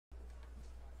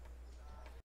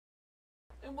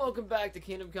And welcome back to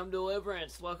Kingdom Come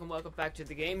Deliverance. Welcome back to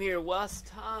the game here. Last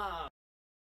time,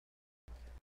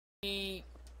 we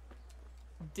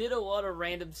did a lot of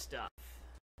random stuff.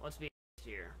 Let's be honest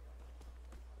here.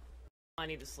 I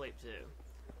need to sleep too.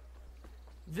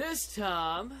 This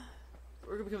time,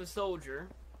 we're going to become a soldier.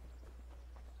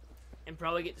 And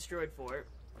probably get destroyed for it.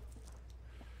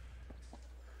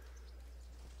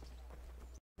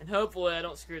 And hopefully I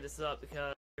don't screw this up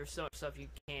because there's so much stuff you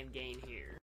can gain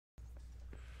here.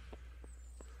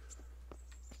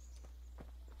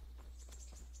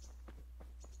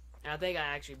 I think I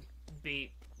actually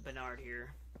beat Bernard here.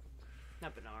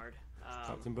 Not Bernard.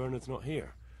 Captain Bernard's not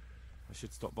here. I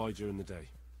should stop by during the day.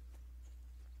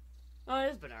 Oh,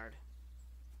 it is Bernard.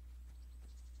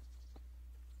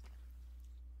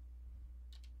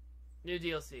 New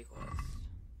DLC quest.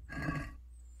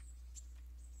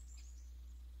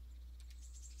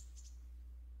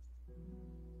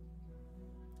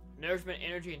 Nourishment,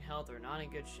 energy, and health are not in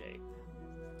good shape.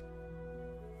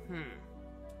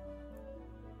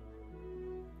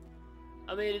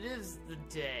 I mean, it is the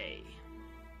day.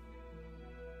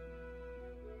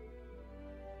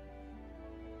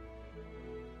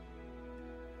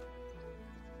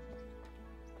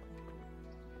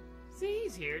 See,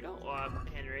 he's here. Don't walk,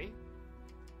 Henry.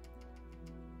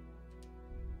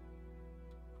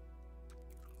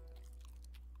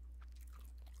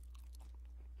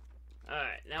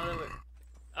 Alright, now that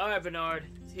we're... Alright, Bernard.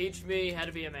 Teach me how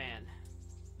to be a man.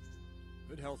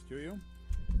 Good health to you.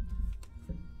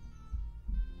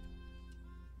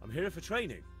 I'm here for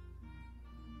training.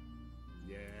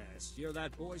 Yes, you're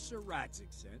that boy Sir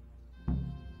Radzik sent.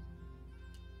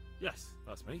 Yes,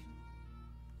 that's me.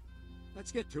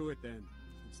 Let's get to it then,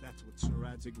 since that's what Sir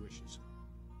Radzik wishes.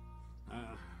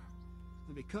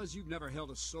 And because you've never held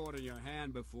a sword in your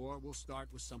hand before, we'll start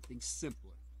with something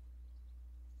simpler.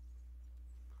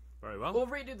 Very well. We'll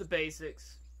redo the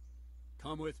basics.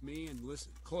 Come with me and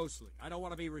listen closely. I don't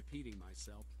want to be repeating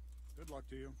myself. Good luck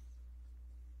to you.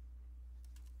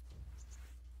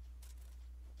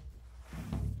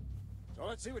 So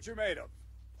let's see what you're made of.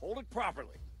 Hold it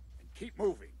properly, and keep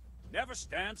moving. Never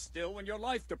stand still when your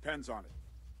life depends on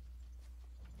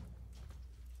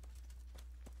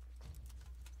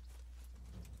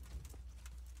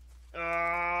it.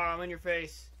 I'm in your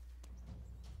face.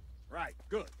 Right,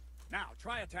 good. Now,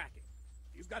 try attacking.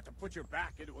 You've got to put your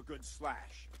back into a good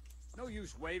slash. No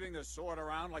use waving the sword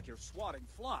around like you're swatting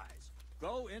flies.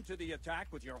 Go into the attack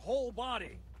with your whole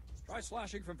body. Try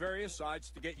slashing from various sides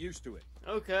to get used to it.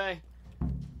 Okay.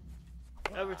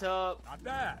 Over top. Not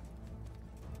bad.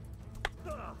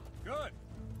 Good.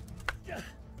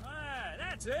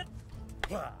 That's it.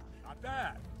 Not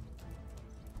bad.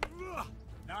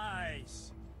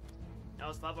 Nice. That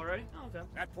was 5 already? Oh, okay.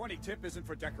 That pointy tip isn't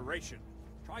for decoration.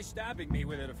 Try stabbing me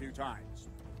with it a few times.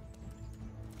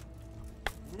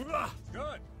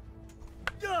 Good.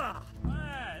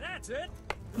 That's it.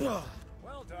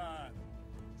 Well done.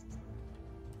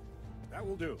 That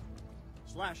will do.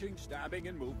 Slashing, stabbing,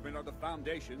 and movement are the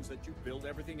foundations that you build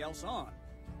everything else on.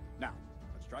 Now,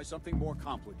 let's try something more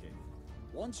complicated.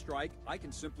 One strike, I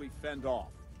can simply fend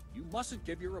off. You mustn't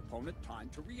give your opponent time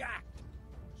to react.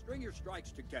 String your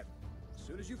strikes together. As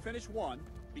soon as you finish one,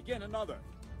 begin another.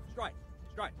 Strike,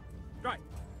 strike, strike.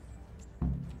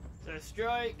 So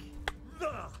strike.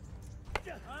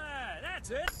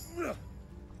 That's it.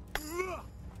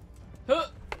 Huh.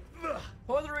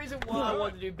 Part of the reason why I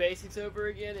want to do basics over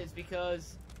again is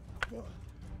because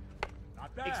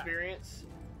Not bad. experience.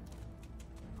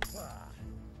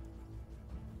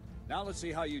 Now let's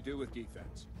see how you do with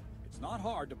defense. It's not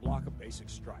hard to block a basic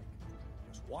strike.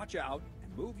 Just watch out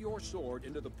and move your sword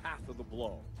into the path of the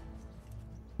blow.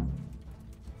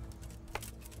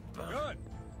 Good.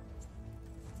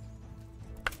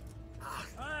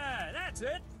 That's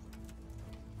it.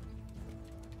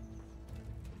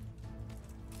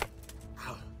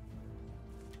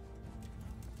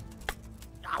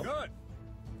 Good.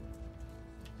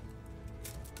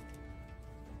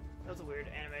 That was a weird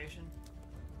animation.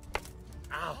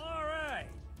 All right.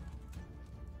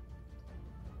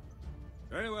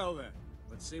 Very well then.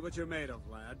 Let's see what you're made of,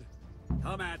 lad.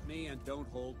 Come at me and don't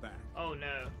hold back. Oh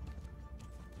no.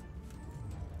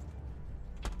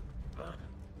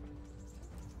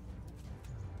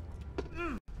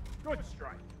 Good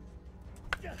strike.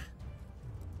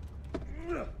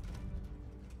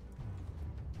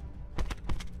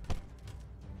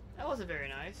 That wasn't very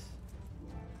nice.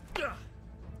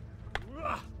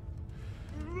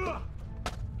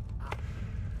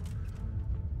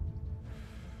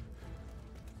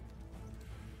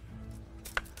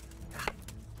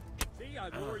 See, I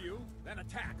lure you, then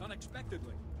attack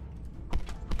unexpectedly.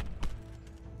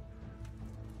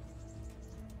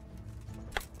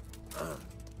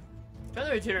 Trying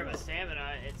to regenerate my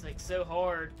stamina, it's like so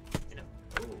hard. You know.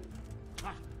 Ooh.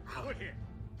 Look here.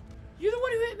 You're the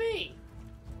one who hit me!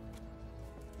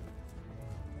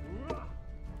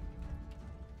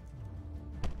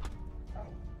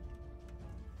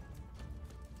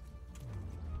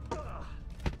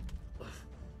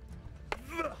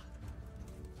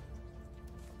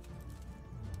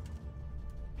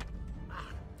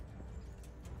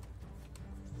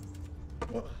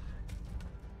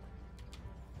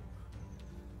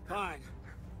 Fine.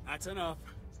 That's enough.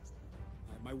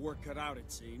 I have my work cut out,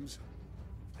 it seems.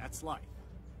 That's life.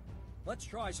 Let's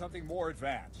try something more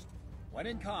advanced. When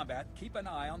in combat, keep an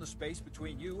eye on the space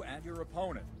between you and your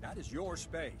opponent. That is your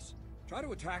space. Try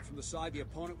to attack from the side the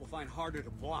opponent will find harder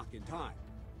to block in time.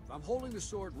 If I'm holding the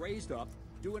sword raised up,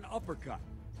 do an uppercut.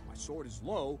 If my sword is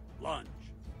low, lunge.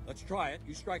 Let's try it.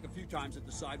 You strike a few times at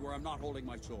the side where I'm not holding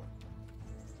my sword.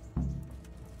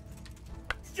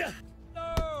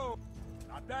 No!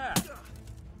 Not bad.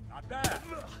 Not bad.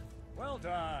 Well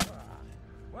done.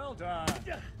 Well done.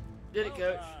 Did it, Well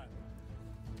coach? done.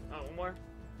 Oh, one more.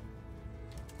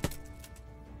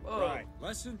 Whoa. Right.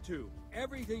 Lesson 2.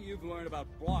 Everything you've learned about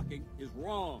blocking is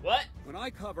wrong. What? When I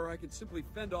cover, I can simply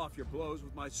fend off your blows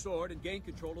with my sword and gain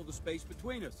control of the space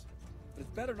between us. But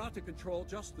it's better not to control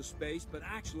just the space, but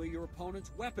actually your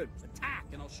opponent's weapon. Attack,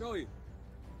 and I'll show you.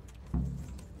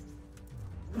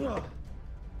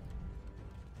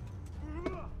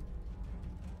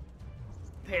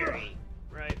 Parry.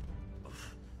 Right.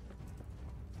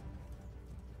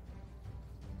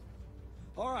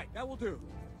 All right, that will do.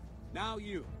 Now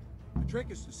you. The trick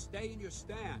is to stay in your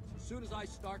stance. As soon as I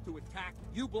start to attack,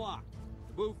 you block.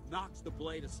 The move knocks the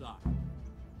blade aside.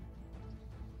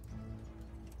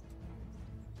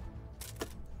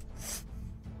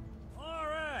 All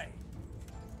right.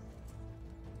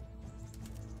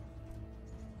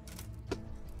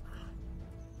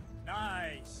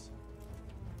 Nice.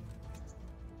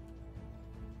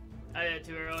 I did it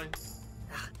too early.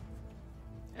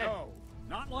 No,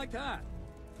 not like that.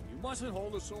 You mustn't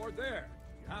hold the sword there.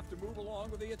 You have to move along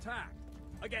with the attack.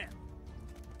 Again.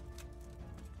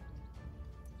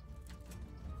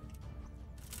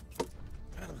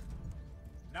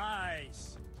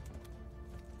 Nice.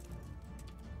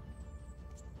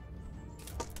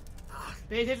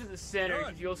 Pay attention to the center, Good.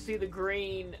 because you'll see the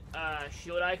green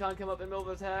shield icon come up in the middle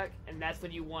of the attack, and that's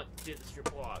when you want to do the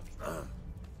strip block.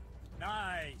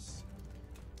 Nice.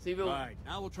 See, we'll... Right,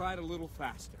 now we'll try it a little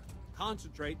faster.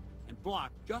 Concentrate and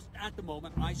block just at the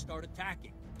moment I start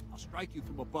attacking. I'll strike you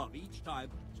from above each time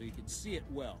so you can see it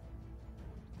well.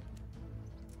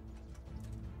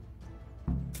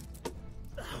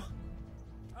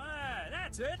 Ah,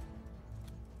 that's it.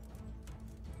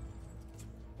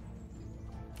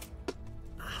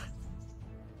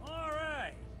 All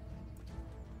right.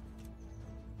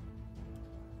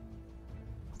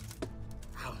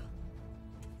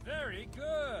 Very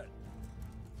good.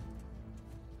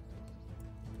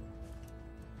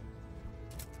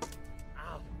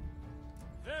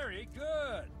 Very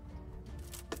good.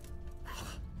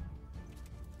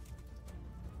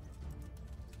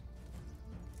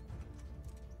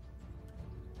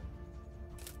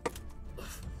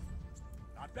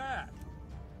 Not bad.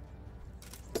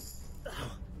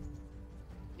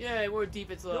 Yeah, we're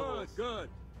deep its levels. Good, good.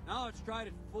 Now let's try it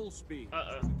at full speed.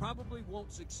 Uh-oh. You probably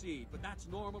won't succeed, but that's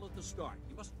normal at the start.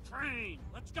 You must train.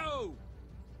 Let's go.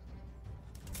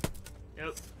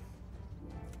 Nope.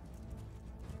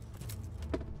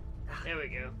 There we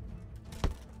go.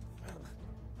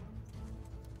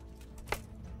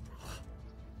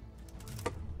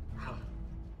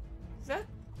 Is that?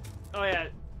 Oh yeah.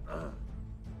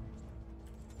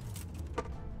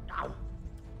 Ow.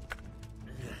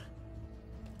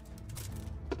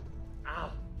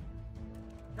 Ow.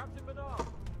 Captain Bernard!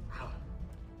 Ow.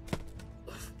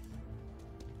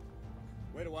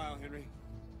 Wait a while, Henry.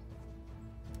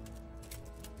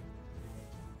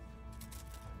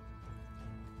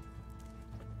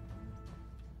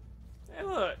 Hey,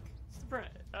 look. It's the friend.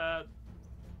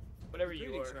 Whatever you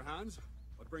Greetings, are. Sir Hans.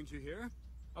 What brings you here?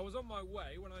 I was on my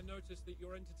way when I noticed that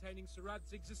you're entertaining Sir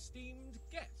Radzig's esteemed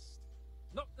guest.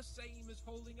 Not the same as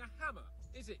holding a hammer,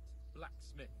 is it,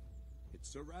 blacksmith? It's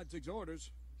Sir Radzig's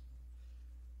orders.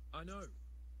 I know.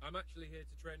 I'm actually here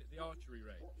to train at the archery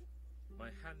range. My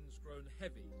hand's grown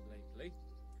heavy lately.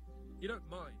 You don't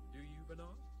mind, do you,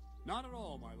 Bernard? Not at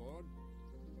all, my lord.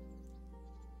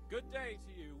 Good day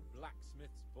to you,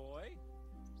 blacksmith's boy.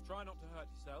 Try not to hurt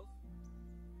yourself.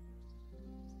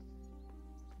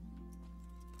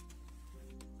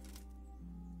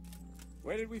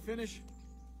 Where did we finish?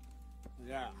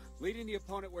 Yeah, leading the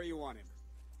opponent where you want him.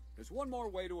 There's one more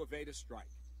way to evade a strike.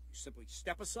 You simply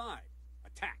step aside,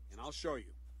 attack, and I'll show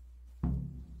you.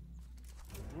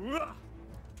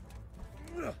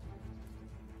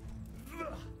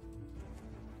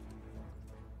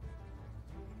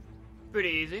 Pretty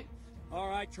easy. All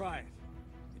right, try it.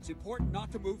 It's important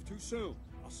not to move too soon.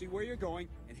 I'll see where you're going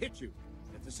and hit you.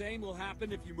 If the same will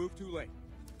happen if you move too late.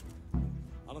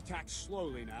 I'll attack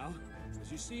slowly now.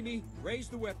 As you see me, raise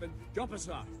the weapon, jump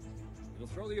aside. It'll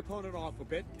throw the opponent off a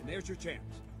bit, and there's your chance.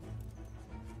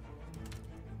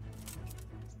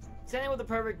 Same with the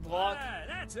perfect block.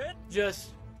 That's it. Just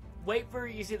wait for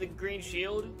you see the green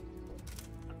shield.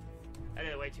 I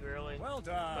did it way too early. Well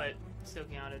done. But still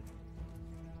counted.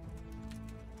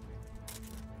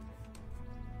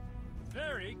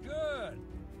 Very good.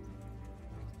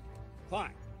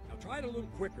 Fine. Now try it a little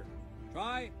quicker.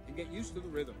 Try and get used to the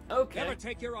rhythm. Okay. Never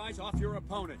take your eyes off your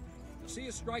opponent. You'll see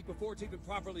a strike before it's even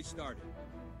properly started.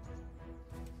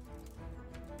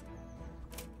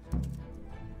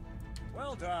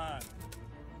 Well done.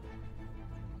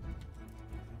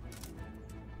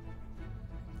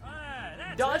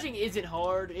 Dodging isn't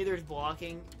hard, neither is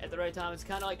blocking at the right time. It's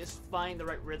kind of like just finding the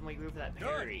right rhythm groove for that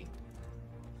parry.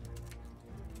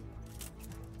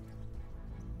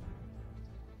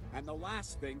 And the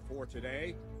last thing for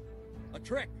today, a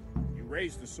trick. You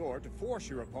raise the sword to force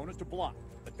your opponent to block,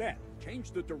 but then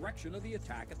change the direction of the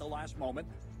attack at the last moment,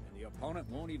 and the opponent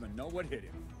won't even know what hit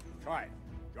him. Try it.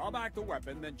 Draw back the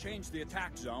weapon, then change the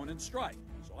attack zone and strike,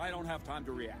 so I don't have time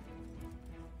to react.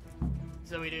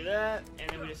 So we do that, and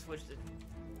then we just switch to...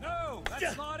 No,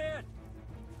 that's not it!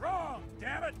 Wrong,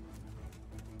 damn it!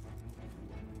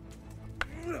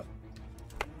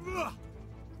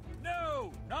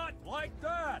 No, not like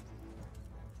that!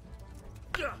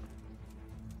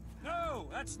 No,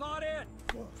 that's not it!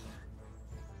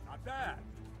 Not bad.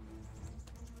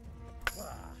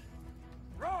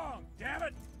 Wrong, damn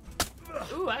it!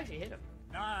 Ooh, I actually hit him.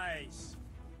 Nice.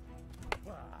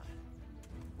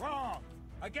 Wrong,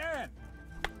 again!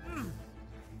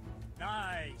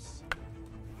 Nice.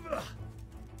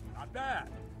 Not bad.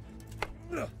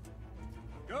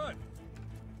 Good.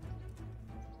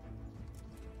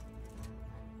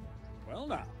 Well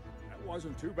now, that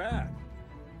wasn't too bad.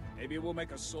 Maybe we'll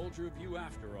make a soldier of you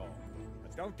after all.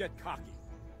 But don't get cocky.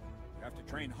 You have to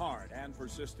train hard and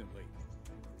persistently.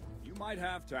 You might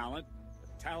have talent,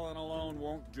 but talent alone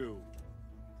won't do.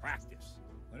 Practice.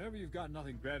 Whenever you've got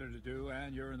nothing better to do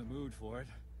and you're in the mood for it,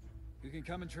 you can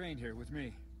come and train here with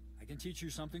me. I can teach you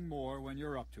something more when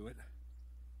you're up to it.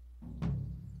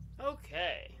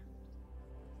 Okay.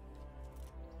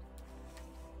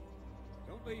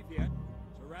 Don't leave yet.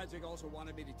 Sir Radzig also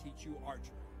wanted me to teach you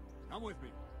archery. Come with me.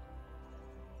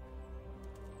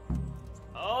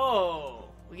 Oh,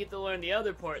 we get to learn the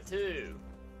other part too.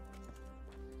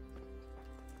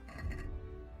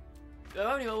 So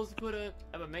how many levels to put up?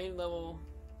 I have a main level.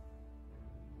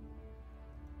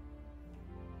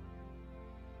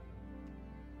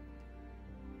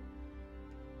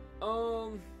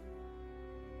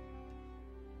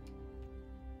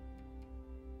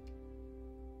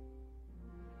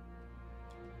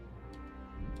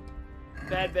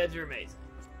 Bad beds are amazing.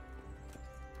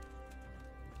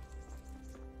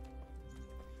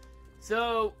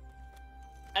 So,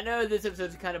 I know this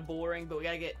episode's kind of boring, but we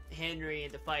gotta get Henry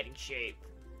into fighting shape.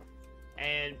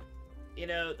 And, you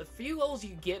know, the few levels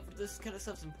you get for this kind of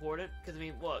stuff's important. Because, I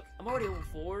mean, look, I'm already level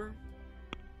 4. And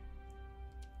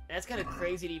that's kind of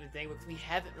crazy to even think, because we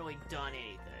haven't really done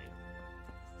anything.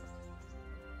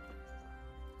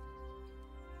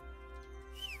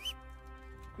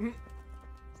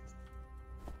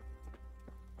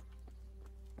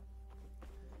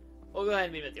 We'll go ahead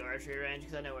and meet him at the archery range,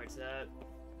 because I know where it's at.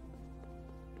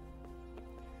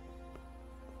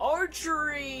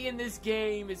 Archery in this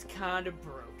game is kind of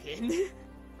broken.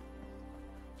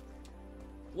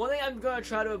 One thing I'm going to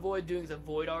try to avoid doing is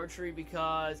avoid archery,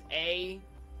 because A,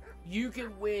 you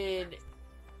can win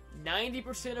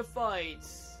 90% of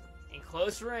fights in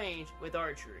close range with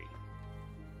archery.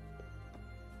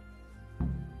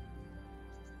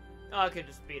 Oh, I could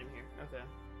just beat him here. Okay.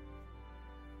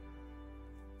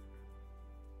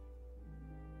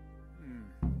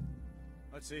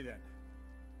 Let's see then.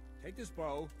 Take this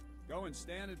bow, go and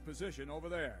stand in position over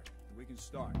there, and we can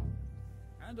start.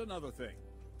 And another thing,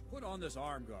 put on this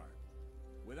arm guard.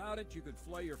 Without it, you could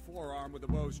flay your forearm with a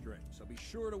bowstring, so be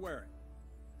sure to wear it.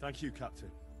 Thank you,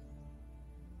 Captain.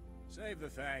 Save the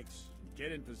thanks.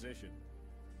 Get in position.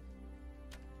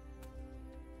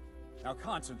 Now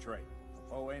concentrate.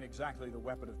 A bow ain't exactly the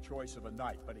weapon of choice of a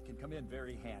knight, but it can come in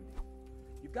very handy.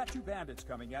 You've got two bandits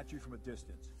coming at you from a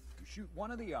distance. You shoot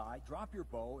one in the eye, drop your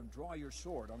bow, and draw your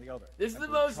sword on the other. This is the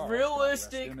Emperor most Charles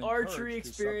realistic God rest him, archery encouraged his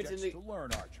experience in subjects the... to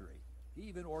learn archery. He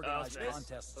even organized Smith.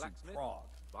 contests in Blacksmith. Prague.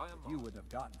 Buy a You mark. wouldn't have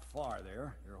gotten far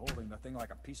there. You're holding the thing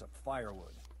like a piece of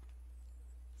firewood.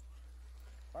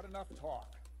 But enough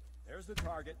talk. There's the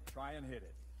target. Try and hit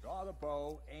it. Draw the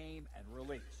bow, aim, and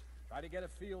release. Try to get a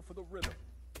feel for the rhythm.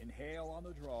 Inhale on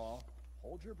the draw,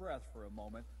 hold your breath for a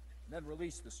moment, and then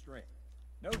release the string.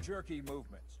 No jerky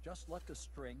movements. Just let the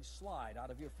string slide out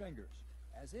of your fingers,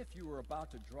 as if you were about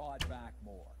to draw it back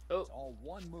more. Oh. It's all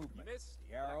one movement. You missed.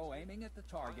 The arrow aiming at the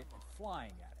target and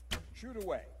flying at it. Shoot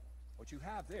away. What you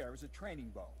have there is a training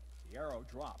bow. The arrow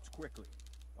drops quickly.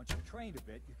 Once you've trained a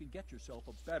bit, you can get yourself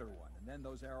a better one, and then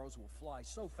those arrows will fly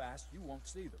so fast you won't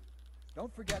see them.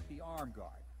 Don't forget the arm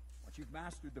guard. Once you've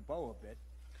mastered the bow a bit,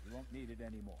 you won't need it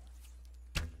anymore.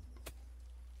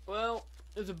 Well,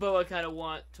 there's a bow I kind of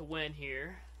want to win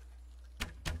here.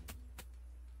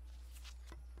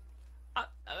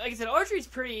 Like I said, archery's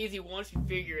pretty easy once you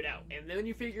figure it out. And then when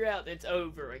you figure out that it's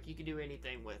over, like, you can do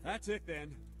anything with it. That's it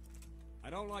then. I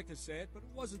don't like to say it, but it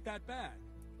wasn't that bad.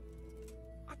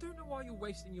 I don't know why you're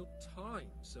wasting your time,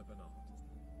 Sir Bernard.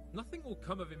 Nothing will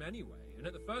come of him anyway, and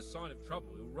at the first sign of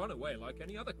trouble, he'll run away like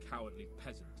any other cowardly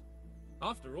peasant.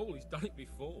 After all, he's done it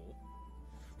before.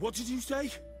 What did you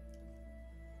say?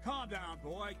 Calm down,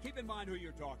 boy. Keep in mind who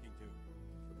you're talking to.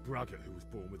 A braggart who was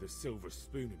born with a silver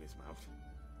spoon in his mouth.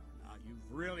 Now, you've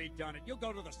really done it. You'll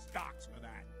go to the stocks for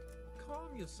that.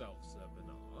 Calm yourself, Sir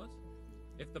Bernard.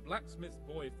 If the blacksmith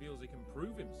boy feels he can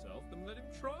prove himself, then let him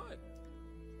try.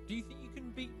 Do you think you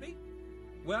can beat me?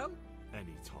 Well?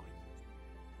 Any time.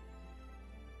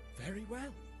 Very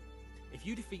well. If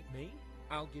you defeat me,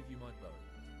 I'll give you my bow.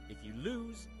 If you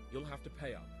lose, you'll have to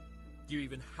pay up. Do you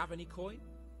even have any coin?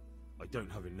 I don't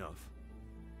have enough.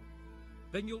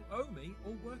 Then you'll owe me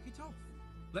or work it off.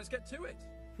 Let's get to it.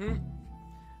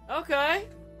 Okay.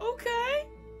 Okay.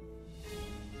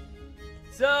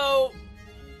 So,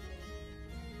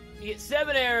 you get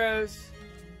 7 arrows.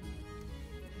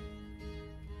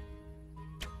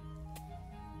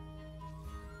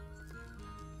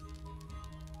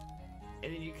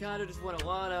 And then you kind of just want to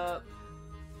line up.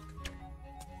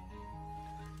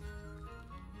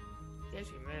 You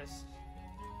actually missed.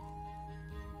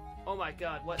 Oh my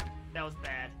god, what? That was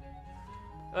bad.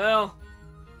 Well.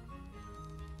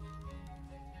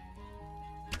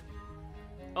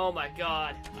 Oh my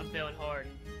god, I'm failing hard.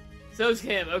 So's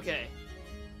him, okay.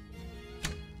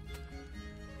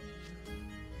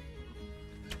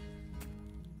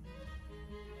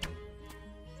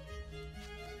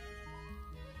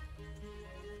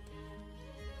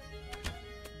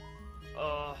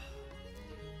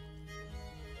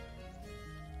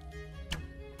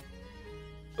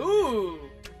 Ooh!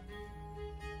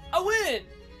 I win!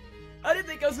 I didn't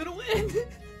think I was gonna win!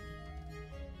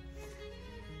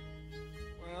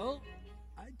 Well,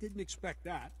 I didn't expect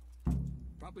that.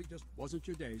 Probably just wasn't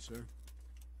your day, sir.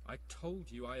 I told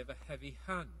you I have a heavy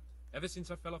hand, ever since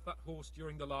I fell off that horse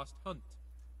during the last hunt.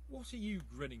 What are you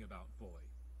grinning about, boy?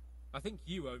 I think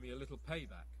you owe me a little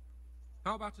payback.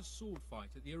 How about a sword fight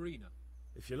at the arena?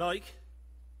 If you like.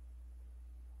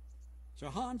 Sir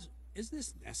Hans, is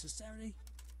this necessary?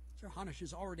 Sir Hanush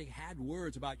has already had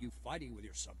words about you fighting with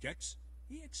your subjects.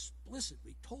 He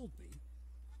explicitly told me.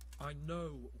 I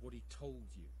know what he told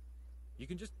you. You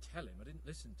can just tell him I didn't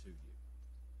listen to you.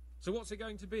 So what's it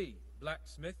going to be,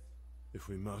 blacksmith? If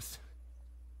we must.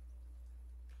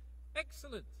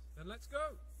 Excellent. Then let's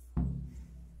go.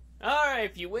 Alright,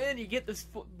 if you win, you get this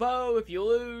bow. If you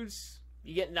lose,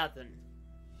 you get nothing.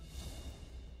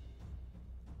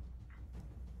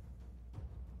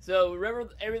 So, remember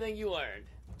everything you learned.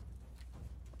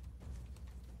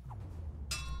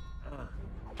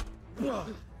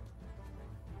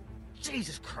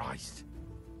 Jesus Christ!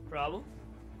 Problem?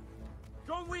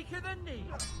 You're weaker than me!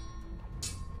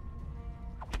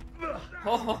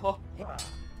 Oh,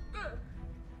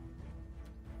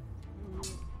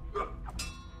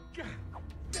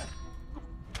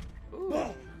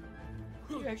 ooh.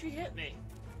 You actually hit me.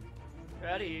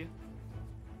 Proud of you.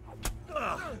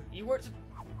 You weren't.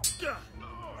 Now.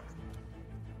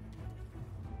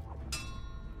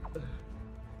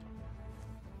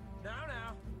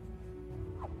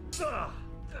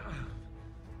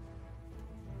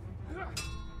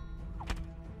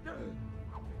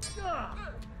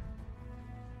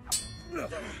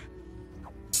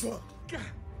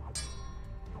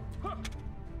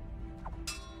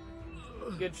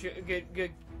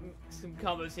 Good. Some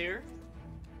combos here.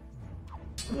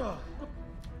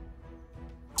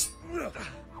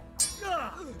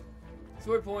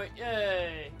 Sword point,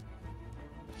 yay!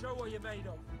 Show what you're made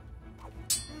of.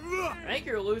 I think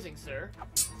you're losing, sir.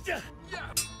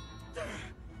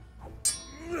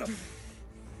 Ooh.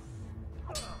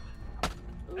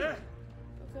 Okay.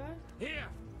 Here.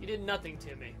 You did nothing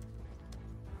to me.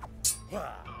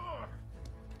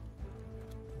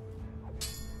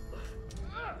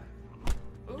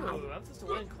 Ooh, I'm supposed to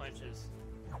win clinches.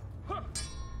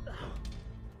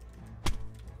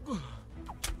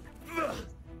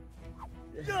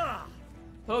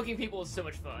 Poking people is so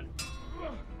much fun.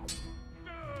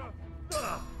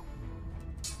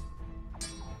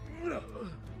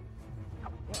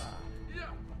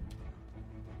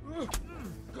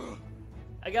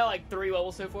 I got like 3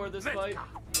 levels so far this fight.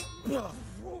 Ooh,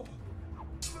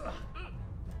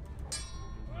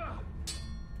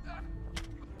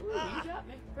 you got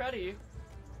me. Proud of you.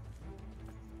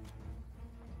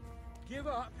 Give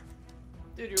up.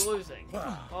 Dude, you're losing.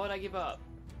 Why would I give up?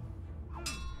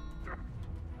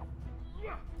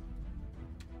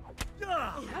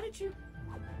 How did you...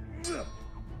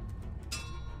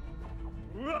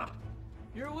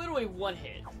 You're literally one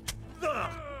hit.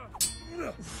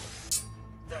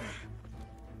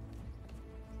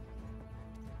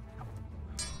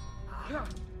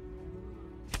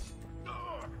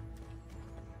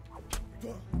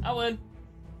 I win.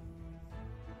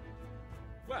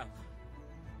 Well,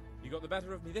 you got the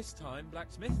better of me this time,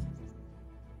 blacksmith.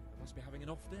 I must be having an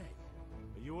off day.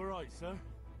 Are you alright, sir?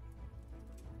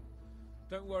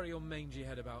 Don't worry your mangy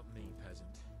head about me,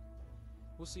 peasant.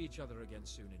 We'll see each other again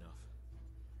soon enough.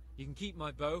 You can keep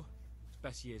my bow. Its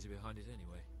best years are behind it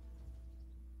anyway.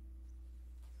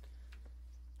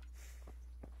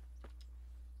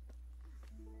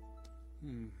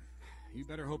 You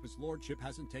better hope his lordship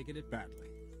hasn't taken it badly.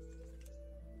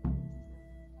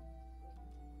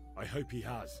 I hope he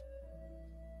has.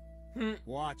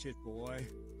 Watch it, boy.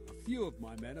 A few of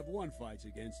my men have won fights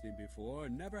against him before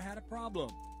and never had a problem.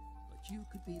 But you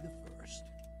could be the first.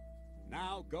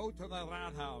 Now go to the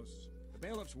rat house. The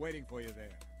bailiff's waiting for you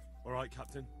there. Alright,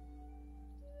 Captain.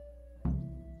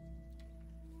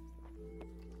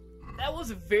 That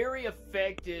was very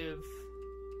effective.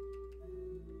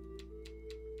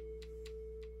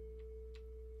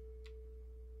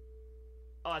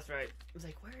 Oh, that's right. I was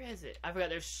like, where is it? I forgot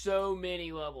there's so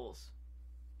many levels.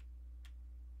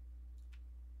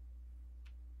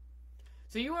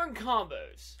 So you learn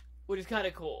combos, which is kind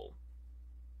of cool.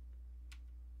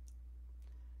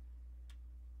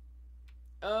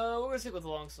 We're gonna stick with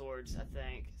long swords, I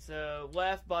think. So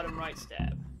left, bottom, right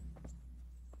stab.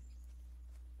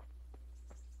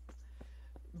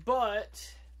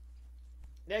 But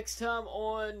next time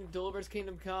on Deliverance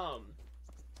Kingdom Come,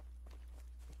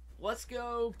 let's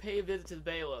go pay a visit to the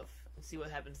bailiff and see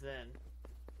what happens then.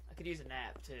 I could use a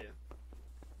nap too.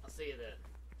 I'll see you then.